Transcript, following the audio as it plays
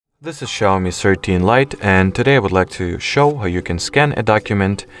This is Xiaomi 13 Lite, and today I would like to show how you can scan a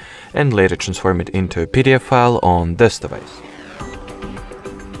document and later transform it into a PDF file on this device.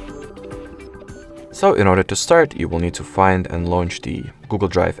 So in order to start, you will need to find and launch the Google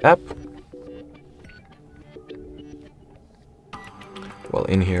Drive app. Well,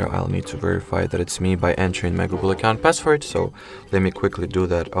 in here I'll need to verify that it's me by entering my Google account password, so let me quickly do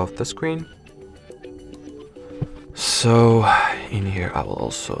that off the screen. So in here I will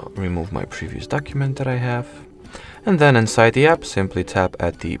also remove my previous document that I have, and then inside the app simply tap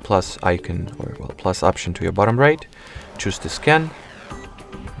at the plus icon or plus option to your bottom right, choose the scan,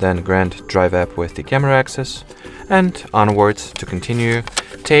 then grant Drive app with the camera access, and onwards to continue,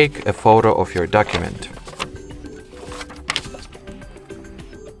 take a photo of your document.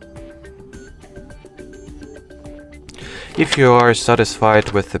 If you are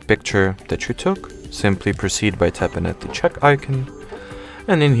satisfied with the picture that you took, simply proceed by tapping at the check icon,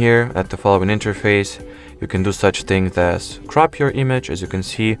 and in here at the following interface you can do such things as crop your image. As you can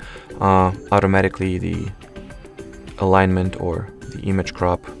see, automatically the alignment or the image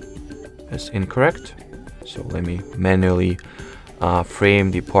crop is incorrect, so let me manually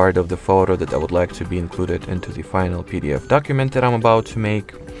frame the part of the photo that I would like to be included into the final PDF document that I'm about to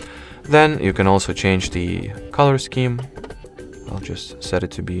make. Then you can also change the color scheme. I'll just set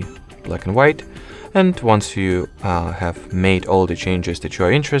it to be black and white, and once you have made all the changes that you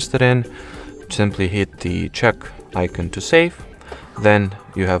are interested in, simply hit the check icon to save. Then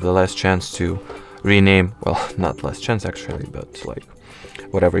you have the last chance to rename, well, not last chance actually, but like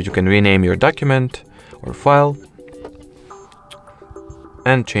whatever, you can rename your document or file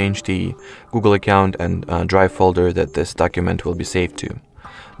and change the Google account and Drive folder that this document will be saved to.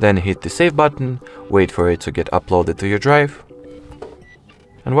 Then hit the save button, wait for it to get uploaded to your Drive,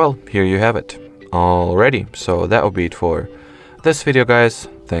 and well, here you have it. Alrighty, so that will be it for this video, guys.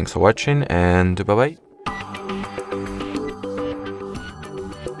 Thanks for watching, and bye bye.